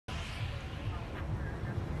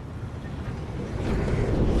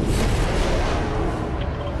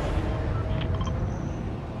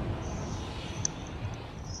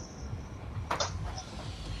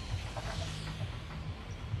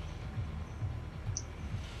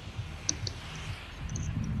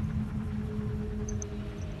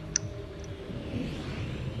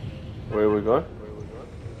Where are we going?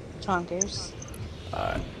 Chonkers.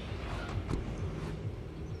 Alright.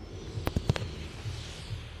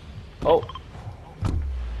 Oh!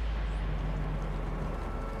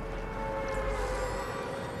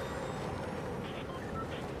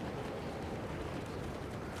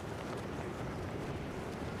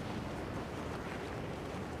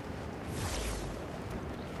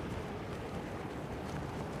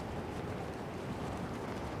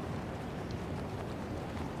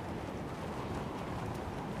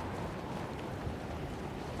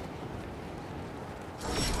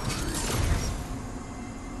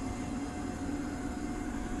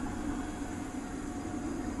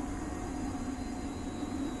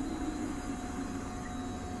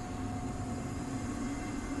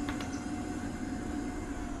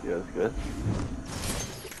 Yeah, that's good.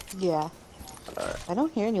 Yeah. Alright. I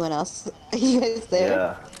don't hear anyone else. Are you guys there?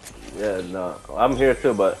 Yeah. Yeah, no. I'm here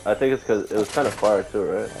too, but I think it's because it was kind of far too,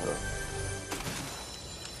 right? So.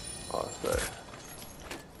 Oh, sorry.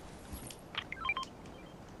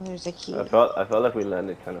 There's a key. I felt like we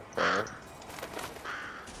landed kind of far.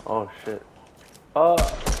 Oh shit. Oh.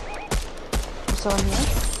 Is someone here?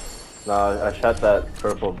 No, I shot that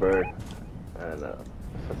purple bird and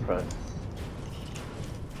suppressed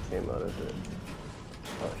came out of it.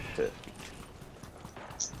 Oh shit.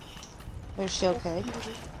 There's shield keg.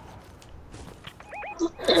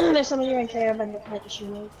 There's somebody right there by the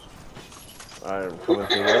shooting. Alright, I'm coming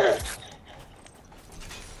to you.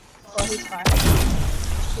 Oh, he's far.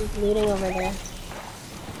 He's bleeding over there.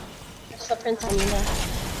 There's footprints on you there.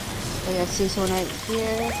 Oh yeah, I see someone right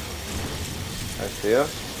here. I see you.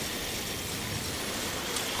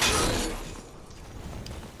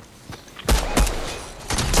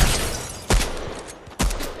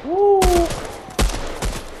 Woo!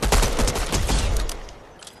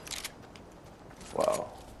 Wow.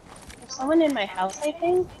 There's someone in my house, I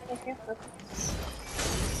think. I hear footprints.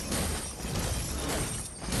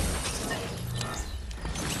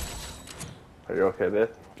 Are you okay, babe?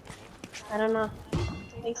 I don't know. I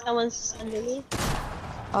think someone's under me.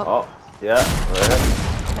 Oh, yeah, right here.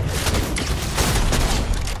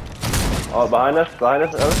 Oh, behind us,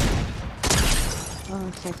 Ellis. Oh,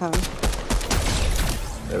 okay, coming.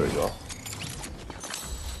 There we go.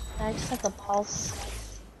 I just have a pulse.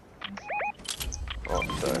 Oh,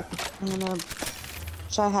 sorry. I'm gonna...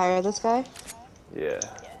 Should I hire this guy? Yeah.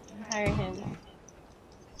 Hire him.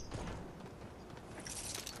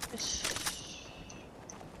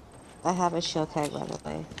 I have a shield keg, by the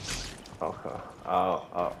way. Okay.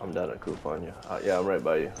 I'm down a coop on you. Yeah, I'm right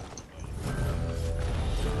by you.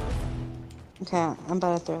 Okay, I'm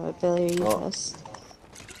about to throw it. Billy, are you close?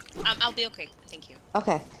 I'll be okay. Thank you.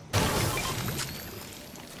 Okay.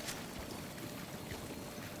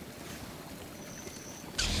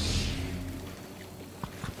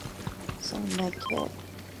 So, med kit.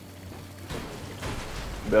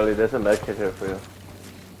 Billy, there's a med kit here for you.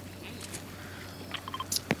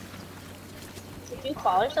 Did you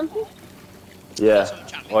fall or something? Yeah.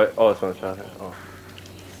 Oh, it's one shot here. Oh.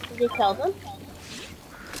 Did you kill them?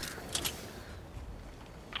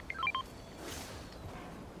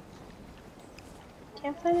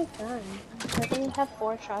 Can't find a gun. I think have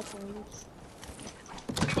 4 shotguns.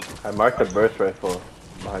 I marked a burst rifle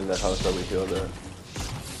behind that house that we healed at.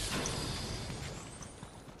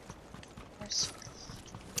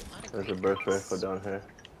 There's a burst rifle down here.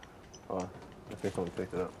 Oh, I think someone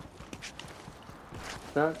picked it up.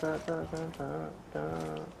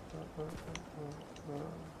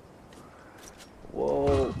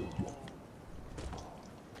 Whoa.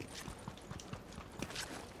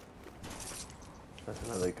 That's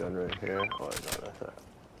another gun right here. Oh, no, that's that.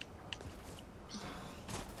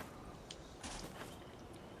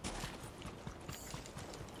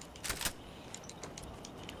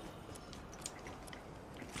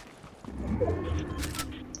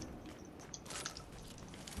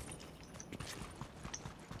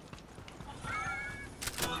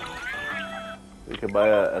 We could buy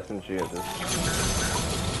a SMG at this.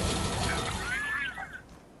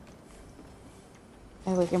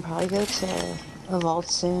 And we can probably go to a vault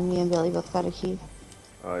soon. Me and Billy both got a key.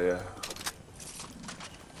 Oh, yeah.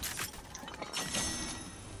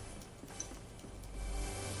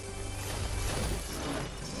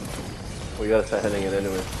 We gotta start heading it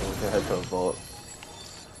anyway, so we can head to a vault.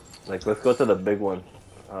 Like, let's go to the big one,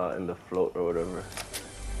 in the float or whatever.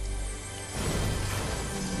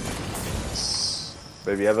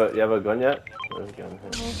 Baby, you have a gun yet? There's a gun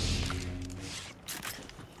here.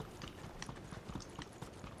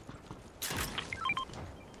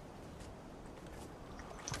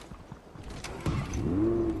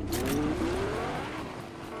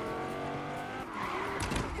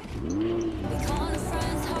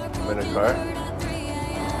 car.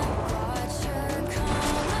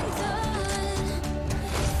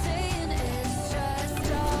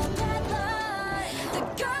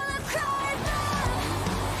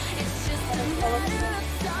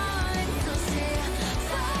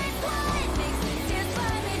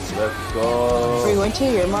 Let's go. Are we going to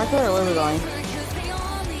your marker or where are we going?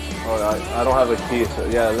 Oh, I don't have a key, so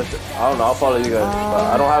yeah, listen. I don't know, I'll follow you guys.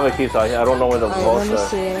 But I don't have a key, so I don't know where the vaults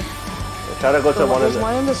let me are. see. Try to go to one of There's the...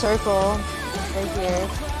 one in the circle. Right here.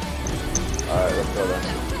 Alright, let's go then.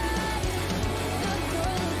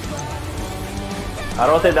 I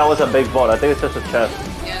don't think that was a big vault. I think it's just a chest.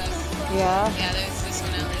 Yeah. Yeah? Yeah, there's this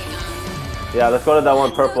one out. Yeah, let's go to that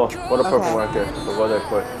one purple. Go to purple marker. We'll go there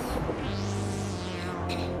quick.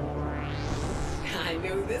 I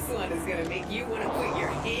know this one is gonna make you want to put your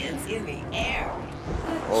hands in the air.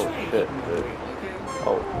 Oh shit, dude.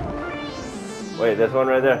 Oh. Wait, there's one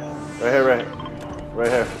right there. Right here, right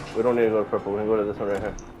here. We don't need to go to purple. We can go to this one right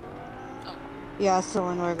here. Yeah, it's the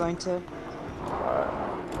one we're going to.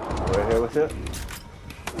 Alright. Right here with you.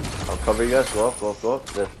 I'll cover you guys. Go up, go up, go up.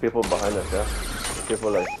 There's people behind us, yeah? There's people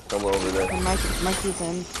like somewhere over there. And Mikey's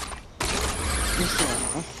in.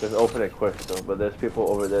 Just open it quick though, but there's people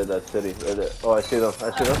over there, that city. Right there. Oh, I see them. I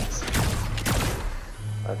see them.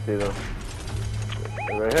 I see them.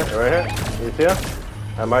 Right here, right here. You see them?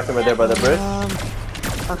 I marked them right there by the bridge.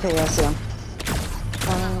 Okay, yeah, I see him.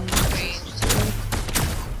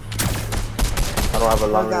 I don't have a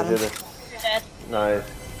long got range him. either. Dead. Nice.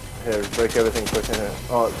 Here, break everything quick in here.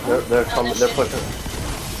 Oh, they're coming. They're pushing.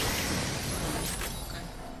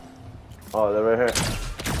 Oh, they're right here.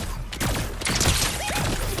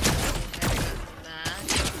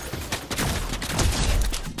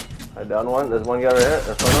 I down one. There's one guy right here.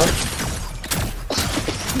 In front of us.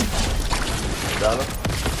 Down him.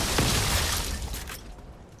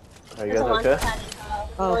 Are you guys okay?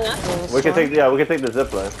 Oh, We can take. Yeah, we can take the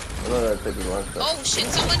zip line. I don't know how to take the line. Oh shit,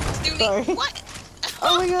 someone threw me. Sorry. What?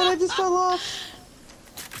 Oh my god, I just fell off.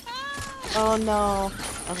 Oh no.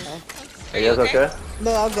 Okay. Are you guys okay?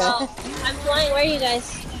 No, I'm good. Oh, I'm flying. Where are you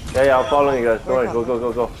guys? Yeah, I'm following you guys. Don't worry. Go, go,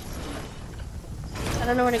 go, go. I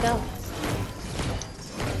don't know where to go.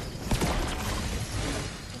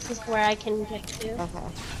 This is where I can get to. Okay.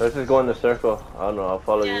 Let's just go in the circle. I don't know. I'll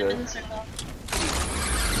follow Yeah, you I'm in the guys. circle.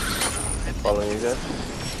 I'm following you guys.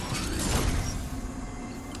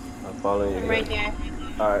 I'm following you I'm guys. right here.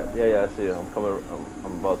 Alright, yeah, I see you. I'm coming.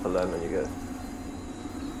 I'm about to land on you guys.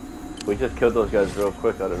 We just killed those guys real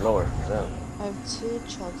quick out of nowhere. Damn. I have 2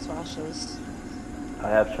 chug splashes. I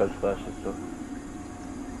have chug splashes too.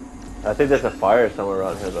 I think there's a fire somewhere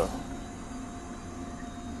around here though.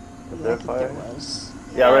 Is there a fire? It was.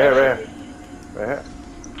 Yeah, right here, right here. Right here.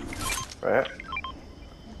 Right here.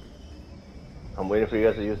 I'm waiting for you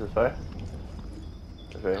guys to use this fire.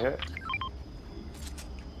 It's right here.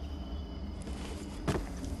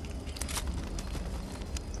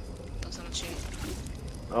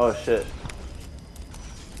 Oh shit.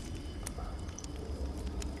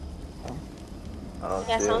 I don't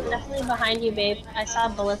Yeah, see someone's it. definitely behind you, babe. I saw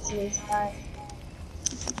bullets in his side.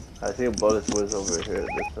 I see bullets was over here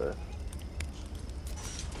this side.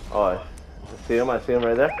 Oh, I see him. I see him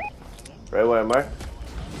right there. Right where I marked.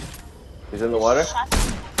 He's in the water.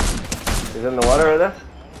 He's in the water right there.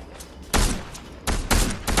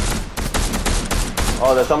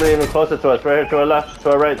 Oh, there's somebody even closer to us. Right here to our left,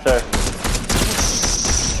 to our right, sir.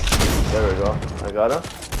 There we go. I got him.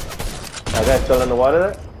 That guy's still in the water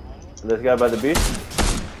there. This guy by the beach.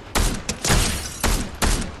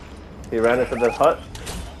 He ran into this hut.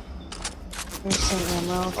 There's some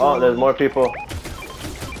ammo. Oh, there's more people.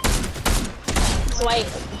 It's white.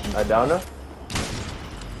 I downed him.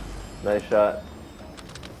 Nice shot.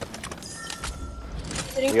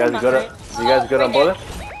 You guys good at? You guys good on bullets?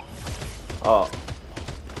 Oh,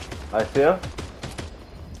 I see him.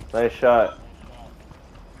 Nice shot.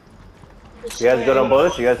 You guys good on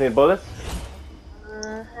bullets? You guys need bullets? I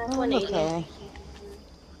have Oh, 180. okay.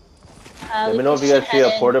 Let me know if you guys see a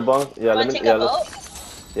porta bunk. Yeah, let me. Take Yeah, a boat?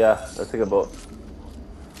 let's take a boat.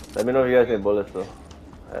 Let me know if you guys need bullets though.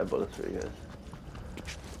 I have bullets for you guys.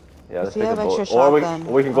 Yeah, let's If you take a have boat. extra Or shotgun,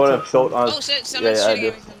 we can go I'll to take float on. Oh shit, someone's Yeah, I shooting do.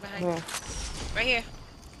 everything behind. Where? Right here.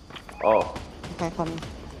 Oh, Okay, coming.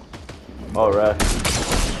 all right.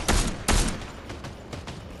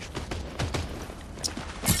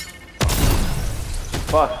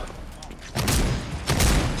 Fuck.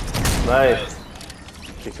 Nice.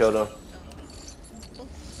 She killed him.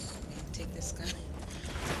 Take this gun.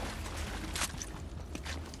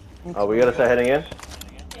 Oh, we gotta start heading in?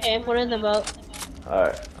 Okay, put in the boat.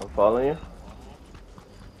 Alright, I'm following you.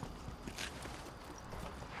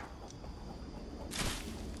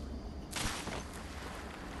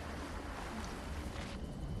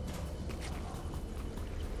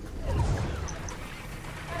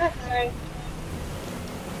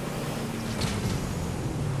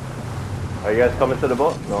 Are you guys coming to the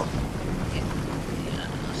boat? No.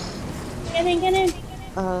 Get in, get in.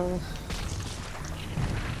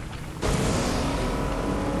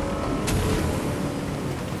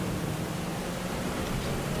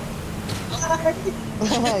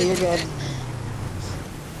 You're good.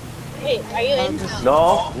 Wait, are you in?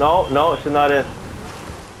 No, she's not in.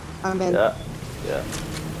 I'm in. Yeah.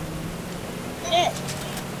 Shit.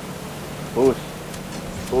 Boost.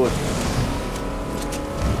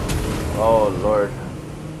 Oh Lord.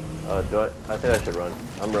 I think I should run.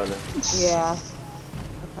 I'm running. Yeah.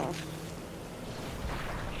 Okay.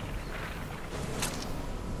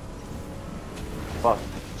 Fuck.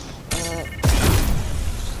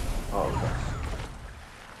 Oh, okay.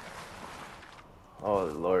 Oh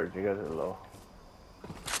Lord, you guys are low.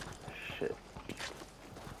 Shit.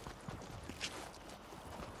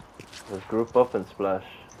 Let's group up and splash.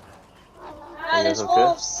 Ah, there's okay?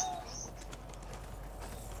 wolves.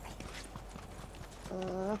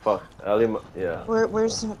 Fuck. Ellie, yeah. Where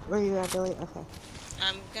you at, Billy? Okay.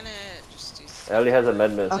 I'm gonna just do. Ellie has a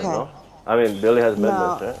med miss, Okay. no? I mean, Billy has med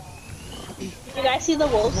No. miss, right? You guys see the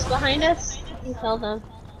wolves behind us? You kill them.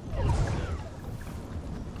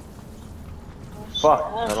 Fuck.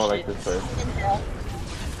 Oh, I don't like shit. this place. Yeah.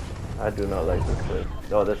 I do not like this place.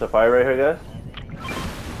 Oh, there's a fire right here, guys.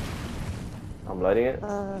 I'm lighting it.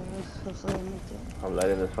 Hopefully I make it. I'm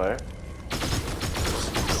lighting this fire.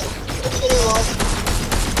 Shooting wolves.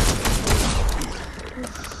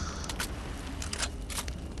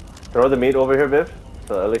 Throw the meat over here, Viv,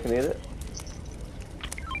 so Ellie can eat it.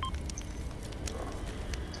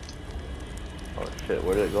 Oh shit,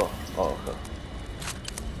 where did it go? Oh, okay.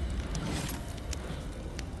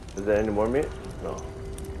 Is there any more meat? No.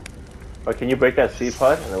 Or can you break that seed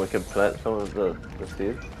pod and then we can plant some of the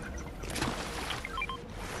seeds?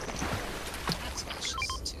 That's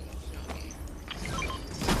just too okay.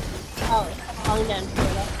 Oh, I'm falling down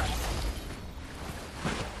for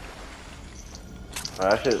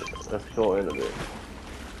Alright, actually, let's go in a bit.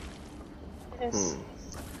 There's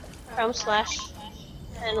Chrome Slash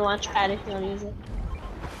and Launchpad if you want to use it.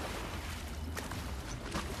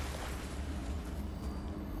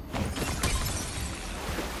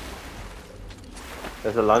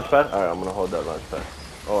 There's a launch pad? Alright, I'm gonna hold that launch pad.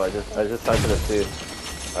 Oh, I just planted a seed.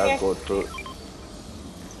 I have gold fruit.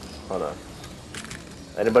 Hold on.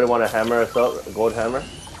 Anybody want to hammer us up? A gold hammer?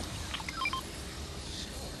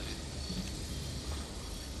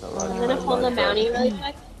 I'm gonna pull the bounty really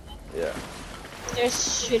quick. Yeah. They're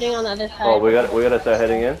shooting on the other side. Oh, we gotta start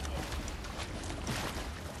heading in.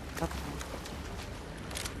 Let's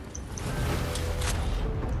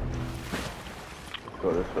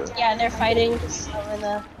go this way. Yeah, they're fighting just over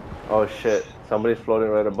the. Oh shit! Somebody's floating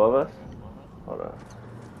right above us. Hold on.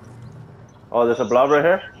 Oh, there's a blob right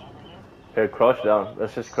here. Here, crouch down.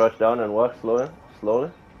 Let's just crouch down and walk slowly.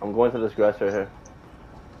 I'm going to this grass right here.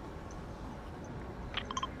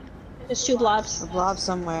 There's two blobs. A blob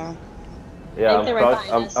somewhere. Yeah, they're right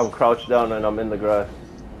behind us. I'm crouched down and I'm in the grass.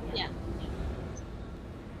 Yeah.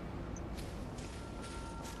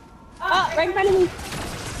 Oh, right in front of me.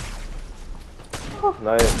 Oh.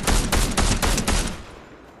 Nice.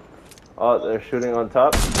 Oh, they're shooting on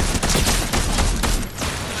top.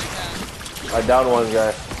 I downed one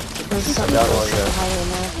guy. There's I something downed one guy. higher in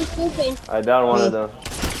there. He's moving. I downed one of them.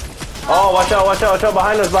 Oh, watch out,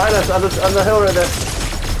 behind us, on the hill right there.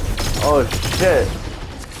 Oh shit.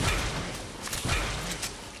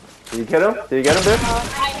 Did you get him? Dude?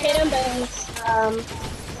 I hit him, but he's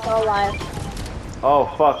still alive. Oh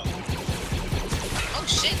fuck. Oh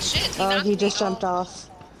shit! Oh, knocked he me just jumped off.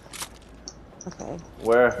 off. Okay.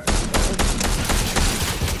 Where?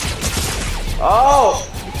 Oh!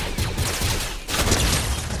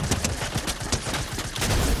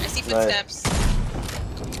 I see footsteps.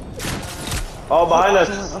 Oh, behind us.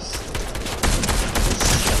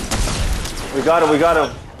 We got him.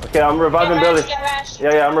 Okay, I'm reviving Billy.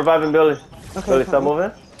 Yeah, I'm reviving Billy. Okay, Billy, stop fine.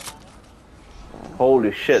 moving.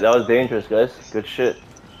 Holy shit, that was dangerous, guys. Good shit.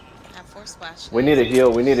 I have 4 splashes. We need to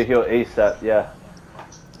heal ASAP, yeah.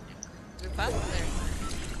 Do we pop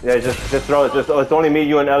there? Yeah, just throw it. It's only me,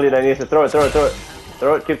 you, and Ellie that needs to throw it.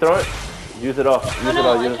 Throw it, keep throwing it. Use it off. Oh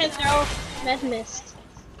no, I can't throw med mist.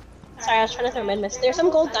 Sorry, I was trying to throw med mist. There's some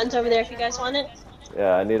gold guns over there if you guys want it.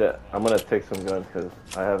 Yeah, I'm gonna take some guns because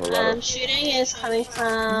I have a lot of... Shooting is coming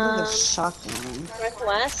from A shotgun.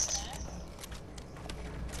 northwest.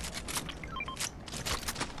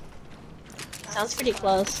 Sounds pretty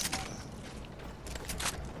close.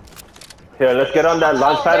 Here, let's get on that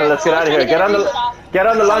launch pad and let's get out of here. Get on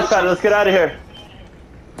the launch pad and let's get out of here.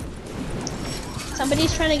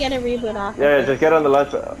 Somebody's trying to get a reboot off. Yeah, just get on the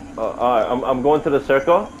launch pad. Alright, I'm going to the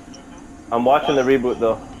circle. I'm watching the reboot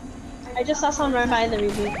though. I just saw someone run by the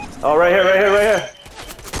reboot. Oh, right here, right here, right here.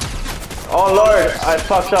 Oh Lord, I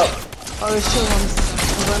fucked up. Oh, there's two ones.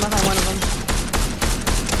 I'm going behind one of them.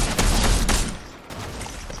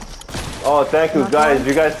 Oh, thank you guys.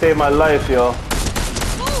 You guys saved my life, yo.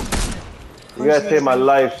 You guys saved my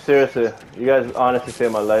life, seriously. You guys honestly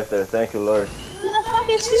saved my life there. Thank you, Lord. Who the fuck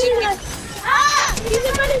is shooting us? Ah! He's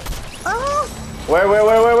in running! Oh! Where?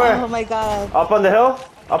 Oh my god. Up on the hill?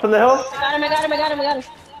 Up on the hill? I got him.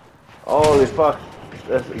 Holy fuck.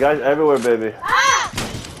 There's guys everywhere, baby. Ah!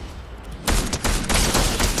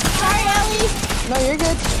 Sorry, Ellie! No, you're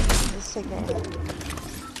good. Just take that.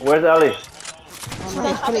 Where's Ellie? I'm She's on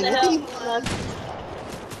right top of the hill. behind you.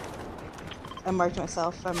 I marked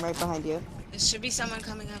myself. I'm right behind you. There should be someone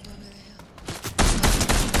coming up over the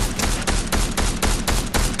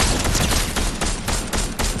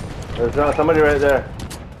hill. There's somebody right there.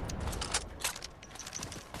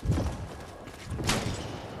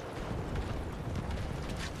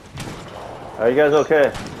 Are you guys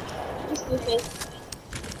okay? Just looking.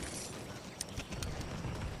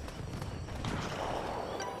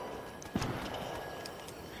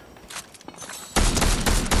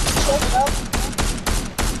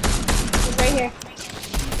 He's right here.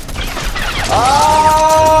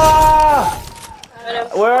 Ah!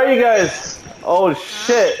 Where are you guys? Oh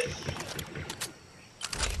shit.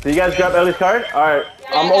 Did you guys grab Ellie's card? Alright.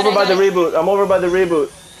 I'm over by the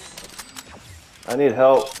reboot. I need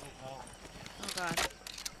help. Oh god.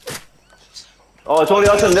 Oh, it's only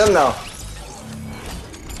us and them now.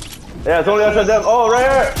 Yeah, it's only us and them. Oh, right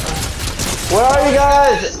here. Where are you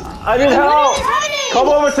guys? I need help. Come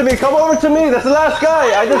over to me. That's the last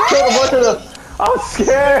guy. I just killed a bunch of them. I'm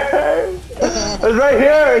scared. It's right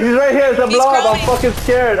here. He's right here. It's a blob. I'm fucking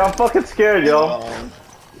scared, yo.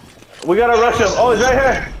 We gotta rush him. Oh, he's right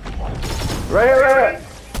here. Right here.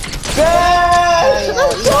 Yes!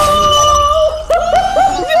 Let's go!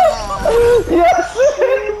 Yes!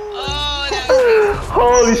 Oh, that was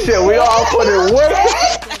Holy shit, we all put it work.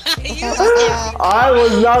 I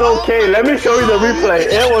was not okay. Let me show you the replay.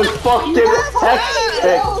 It was fucking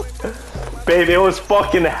hectic. Babe, it was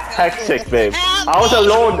fucking hectic, babe. I was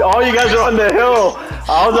alone. All you guys are on the hill.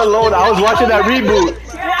 I was alone. I was watching that reboot.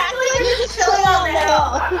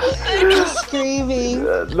 Screaming.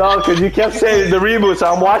 No, because you kept saying the reboot, so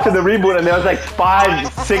I'm watching the reboot, and there was like 5,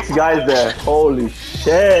 6 guys there. Holy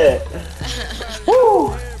shit.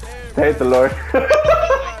 Woo. Thank the Lord.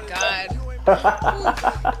 God.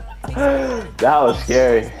 That was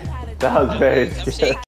scary. That was very scary.